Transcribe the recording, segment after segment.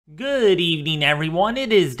Good evening, everyone.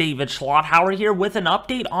 It is David Schlotthauer here with an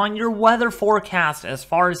update on your weather forecast. As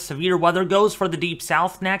far as severe weather goes for the Deep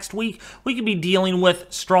South next week, we could be dealing with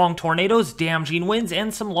strong tornadoes, damaging winds,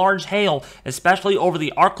 and some large hail, especially over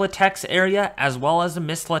the ArkLaTx area as well as the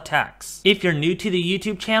Latest. If you're new to the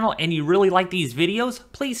YouTube channel and you really like these videos,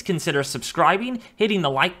 please consider subscribing, hitting the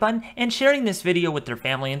like button, and sharing this video with your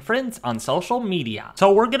family and friends on social media.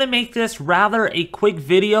 So we're going to make this rather a quick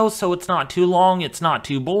video so it's not too long, it's not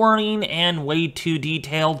too boring, and way too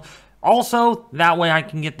detailed. Also, that way I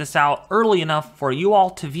can get this out early enough for you all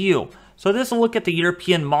to view. So this will look at the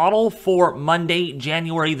European model for Monday,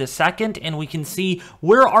 January the 2nd, and we can see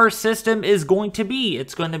where our system is going to be.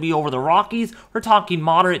 It's going to be over the Rockies. We're talking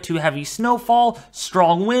moderate to heavy snowfall,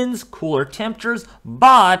 strong winds, cooler temperatures,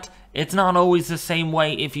 but it's not always the same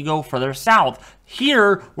way if you go further south.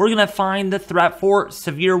 Here, we're going to find the threat for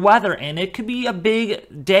severe weather, and it could be a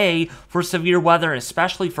big day for severe weather,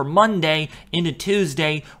 especially for Monday into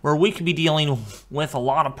Tuesday, where we could be dealing with a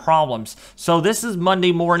lot of problems. So this is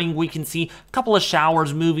Monday morning. We can see a couple of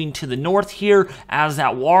showers moving to the north here as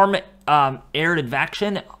that warm air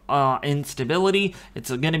advection, instability. It's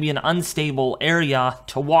going to be an unstable area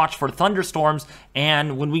to watch for thunderstorms,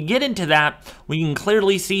 and when we get into that, we can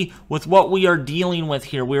clearly see with what we are dealing with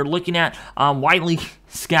here. We're looking at widely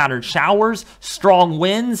scattered showers, strong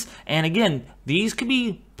winds, and again, these could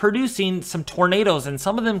be producing some tornadoes, and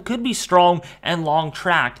some of them could be strong and long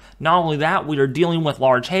tracked. Not only that, we are dealing with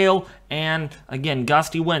large hail and again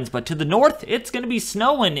gusty winds, but to the north it's going to be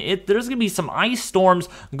snowing. There's going to be some ice storms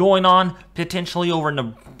going on potentially over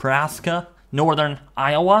Nebraska, northern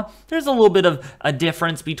Iowa. There's a little bit of a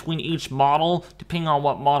difference between each model depending on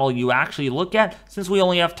what model you actually look at. Since we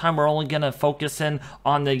only have time, we're only going to focus in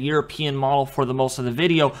on the European model for the most of the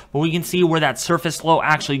video, but we can see where that surface low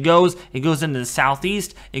actually goes. It goes into the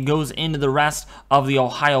southeast, it goes into the rest of the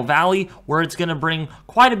Ohio Valley, where it's going to bring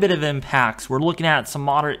quite a bit of impacts. We're looking at some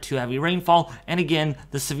moderate to heavy rainfall, and again,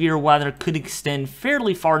 the severe weather could extend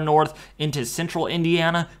fairly far north into central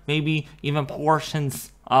Indiana, maybe even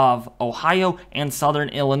portions of Ohio and southern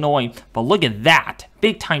Illinois. But look at that,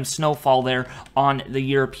 big time snowfall there on the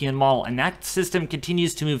European model, and that system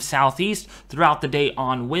continues to move southeast throughout the day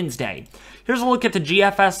on Wednesday. Here's a look at the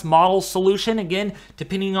GFS model solution. Again,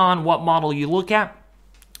 depending on what model you look at,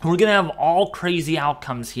 we're going to have all crazy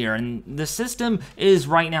outcomes here, and the system is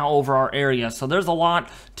right now over our area, so there's a lot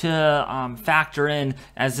to factor in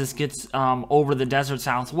as this gets over the desert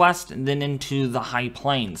southwest and then into the high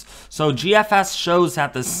plains. So GFS shows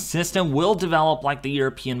that the system will develop like the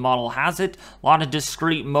European model has it. A lot of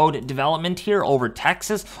discrete mode development here over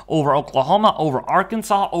Texas, over Oklahoma, over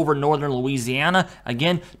Arkansas, over northern Louisiana.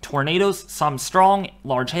 Again, tornadoes, some strong,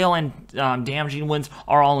 large hail, and damaging winds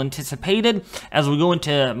are all anticipated. As we go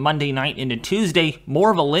into Monday night into Tuesday, more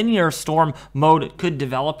of a linear storm mode could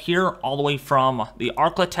develop here all the way from the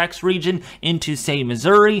ArkLaTx region into, say,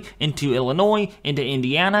 Missouri, into Illinois, into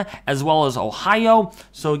Indiana, as well as Ohio.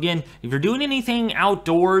 So again, if you're doing anything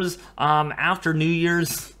outdoors after New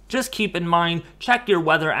Year's, just keep in mind, check your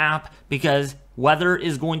weather app, because weather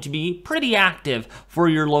is going to be pretty active for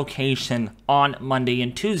your location on Monday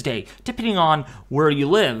and Tuesday, depending on where you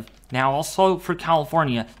live. Now, also for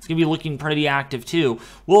California, it's going to be looking pretty active too.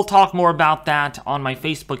 We'll talk more about that on my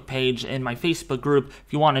Facebook page and my Facebook group.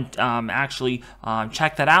 If you want to actually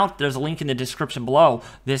check that out, there's a link in the description below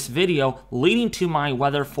this video leading to my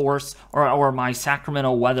weather force or my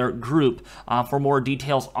Sacramento weather group for more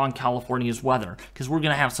details on California's weather, because we're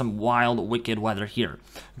going to have some wild, wicked weather here.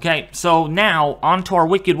 Okay, so now on to our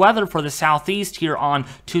wicked weather for the southeast here on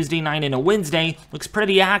Tuesday night into Wednesday. Looks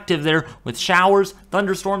pretty active there with showers,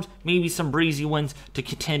 thunderstorms, maybe some breezy winds to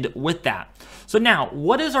contend with that. So now,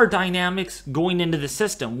 what is our dynamics going into the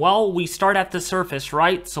system? Well, we start at the surface,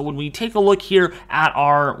 right? So when we take a look here at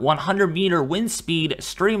our 100-meter wind speed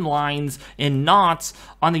streamlines in knots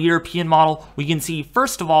on the European model, we can see,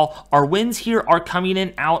 first of all, our winds here are coming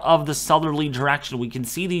in out of the southerly direction. We can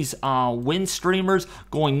see these wind streamers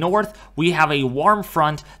going north. We have a warm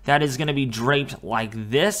front that is going to be draped like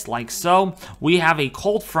this, like so. We have a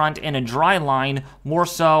cold front and a dry line, more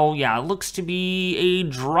so, yeah, it looks to be a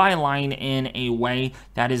dry line in a way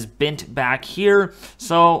that is bent back here.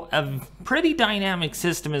 So a pretty dynamic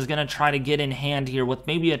system is going to try to get in hand here with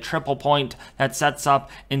maybe a triple point that sets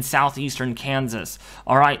up in southeastern Kansas.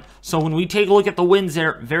 All right, so when we take a look at the winds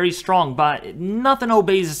there, very strong, but nothing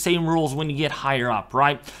obeys the same rules when you get higher up,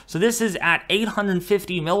 right? So this is at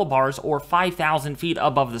 850 millibars or 5,000 feet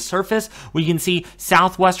above the surface. We can see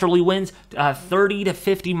southwesterly winds 30 to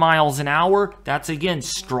 50 miles an hour. That's again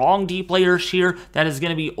strong strong deep layer shear that is going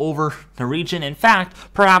to be over the region. In fact,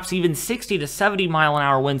 perhaps even 60 to 70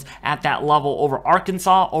 mile-an-hour winds at that level over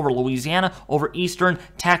Arkansas, over Louisiana, over eastern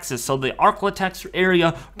Texas. So the ArkLaTx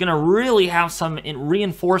area going to really have some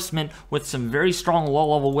reinforcement with some very strong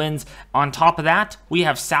low-level winds. On top of that, we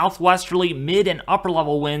have southwesterly, mid, and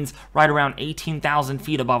upper-level winds right around 18,000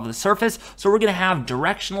 feet above the surface. So we're going to have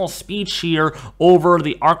directional speed shear over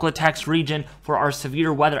the ArkLaTx region for our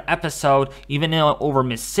severe weather episode, even over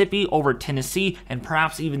Mississippi, over Tennessee, and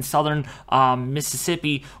perhaps even southern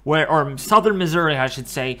Mississippi, or southern Missouri, I should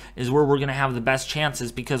say, is where we're going to have the best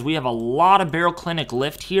chances, because we have a lot of baroclinic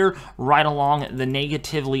lift here right along the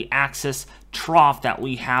negatively axis trough that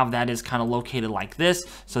we have that is kind of located like this.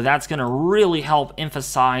 So that's going to really help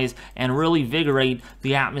emphasize and really vigorate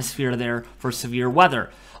the atmosphere there for severe weather.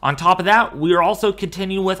 On top of that, we are also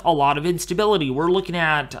continuing with a lot of instability. We're looking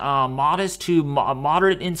at modest to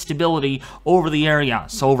moderate instability over the area.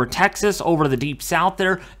 So over Texas, over the deep south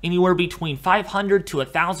there, anywhere between 500 to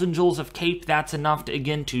 1,000 joules of CAPE. That's enough to,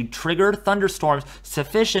 again, to trigger thunderstorms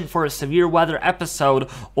sufficient for a severe weather episode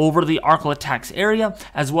over the ArkLaTx area,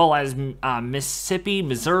 as well as Mississippi,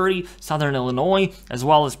 Missouri, southern Illinois, as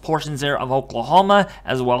well as portions there of Oklahoma,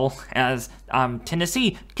 as well as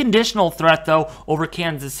Tennessee. Conditional threat, though, over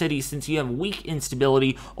Kansas City, since you have weak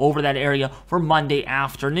instability over that area for Monday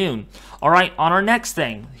afternoon. All right, on our next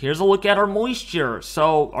thing, here's a look at our moisture.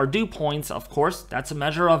 So our dew points, of course, that's a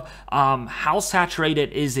measure of how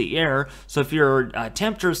saturated is the air. So if your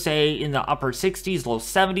temperature, say, in the upper 60s, low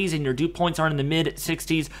 70s, and your dew points are in the mid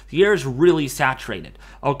 60s, the air is really saturated.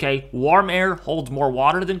 Okay, warm air holds more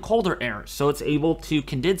water than colder air, so it's able to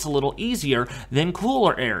condense a little easier than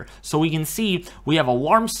cooler air. So we can see we have a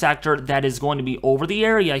warm sector that is going to be over the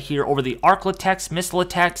area here, over the ArkLaTx,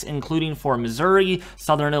 MissLaTx, including for Missouri,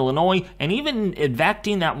 southern Illinois, and even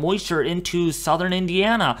advecting that moisture into southern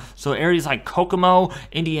Indiana. So areas like Kokomo,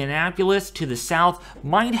 Indianapolis to the south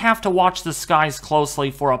might have to watch the skies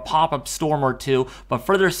closely for a pop-up storm or two, but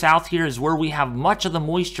further south here is where we have much of the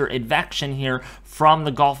moisture advection here from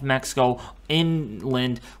the Gulf of Mexico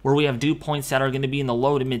inland, where we have dew points that are going to be in the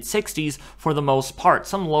low to mid 60s for the most part,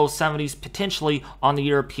 some low 70s potentially on the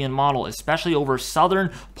European model, especially over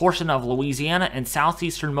southern portion of Louisiana and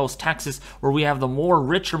southeasternmost Texas, where we have the more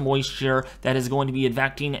richer moisture that is going to be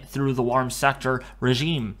advecting through the warm sector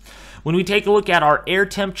regime. When we take a look at our air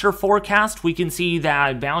temperature forecast, we can see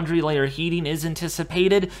that boundary layer heating is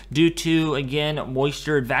anticipated due to, again,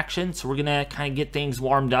 moisture advection. So we're going to kind of get things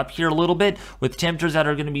warmed up here a little bit with temperatures that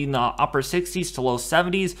are going to be in the upper 60s to low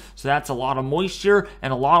 70s. So that's a lot of moisture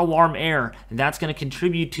and a lot of warm air, and that's going to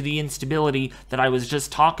contribute to the instability that I was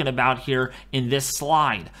just talking about here in this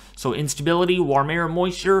slide. So instability, warm air,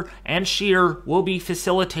 moisture, and shear will be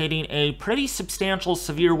facilitating a pretty substantial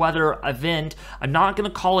severe weather event. I'm not going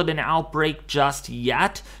to call it an outbreak just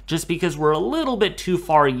yet, just because we're a little bit too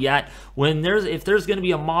far yet. If there's going to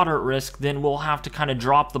be a moderate risk, then we'll have to kind of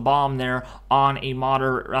drop the bomb there on a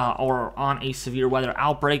moderate or on a severe weather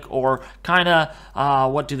outbreak, or kind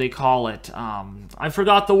of what do they call it? I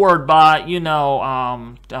forgot the word, but you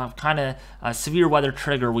know, kind of a severe weather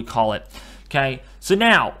trigger, we call it. Okay, so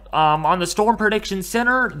now on the Storm Prediction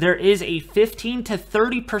Center, there is a 15 to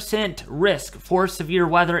 30% risk for severe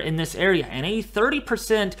weather in this area, and a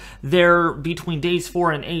 30% there between days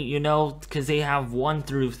 4 and 8, you know, because they have day 1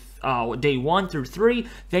 through 3,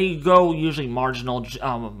 they go usually marginal,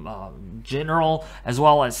 general, as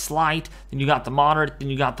well as slight. Then you got the moderate, then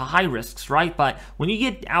you got the high risks, right? But when you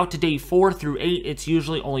get out to day 4 through 8, it's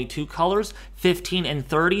usually only 2 colors, 15 and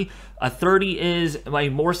 30. A 30 is a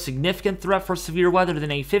more significant threat for severe weather than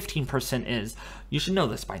a 15% is. You should know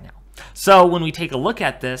this by now. So when we take a look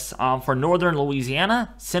at this, for northern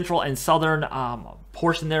Louisiana, central and southern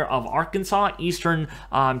portion there of Arkansas, eastern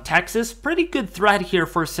Texas, pretty good threat here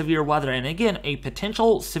for severe weather. And again, a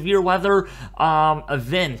potential severe weather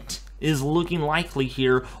event is looking likely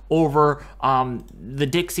here over the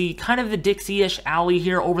Dixie, kind of the Dixie-ish alley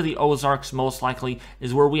here over the Ozarks, most likely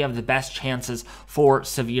is where we have the best chances for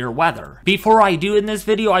severe weather. Before I do in this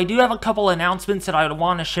video, I do have a couple announcements that I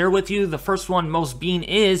want to share with you. The first one most being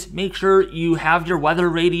is make sure you have your weather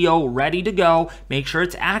radio ready to go, make sure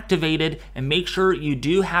it's activated, and make sure you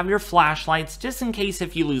do have your flashlights just in case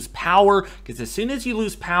if you lose power, because as soon as you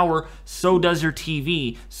lose power, so does your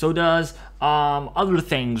TV, so does other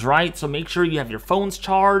things, right? So make sure you have your phones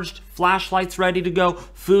charged, flashlights ready to go,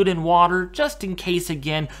 food and water, just in case,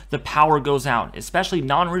 again, the power goes out. Especially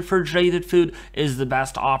non-refrigerated food is the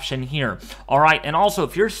best option here. All right, and also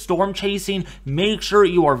if you're storm chasing, make sure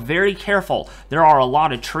you are very careful. There are a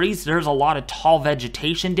lot of trees, there's a lot of tall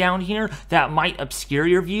vegetation down here that might obscure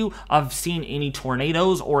your view of seeing any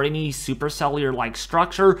tornadoes or any supercellular-like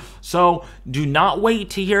structure. So do not wait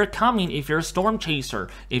to hear it coming if you're a storm chaser.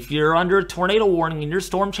 If you're under a tornado warning and you're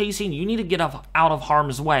storm chasing, you need to get out of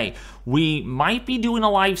harm's way. We might be doing a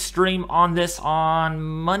live stream on this on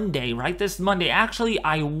Monday, right? This Monday. Actually,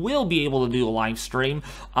 I will be able to do a live stream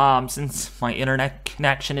since my internet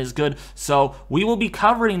connection is good. So we will be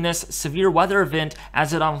covering this severe weather event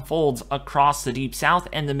as it unfolds across the Deep South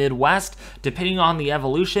and the Midwest. Depending on the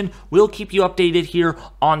evolution, we'll keep you updated here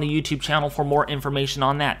on the YouTube channel for more information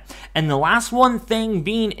on that. And the last one thing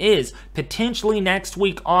being is potentially next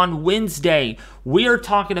week on Wednesday, we are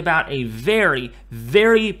talking about a very,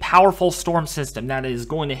 very powerful storm system that is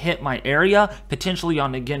going to hit my area, potentially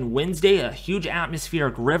on, again, Wednesday, a huge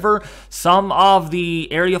atmospheric river. Some of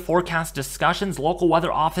the area forecast discussions, local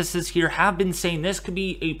weather offices here have been saying this could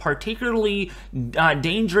be a particularly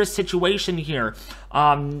dangerous situation here.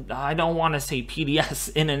 I don't want to say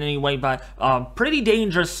PDS in any way, but a pretty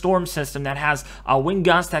dangerous storm system that has wind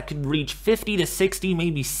gusts that could reach 50 to 60,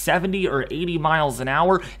 maybe 70 or 80 miles an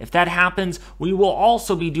hour. If that happens, we will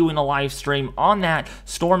also be doing a live stream on that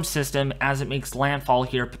storm system as it makes landfall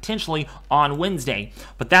here potentially on Wednesday.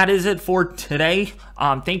 But that is it for today.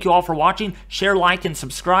 Thank you all for watching. Share, like, and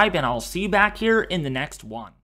subscribe, and I'll see you back here in the next one.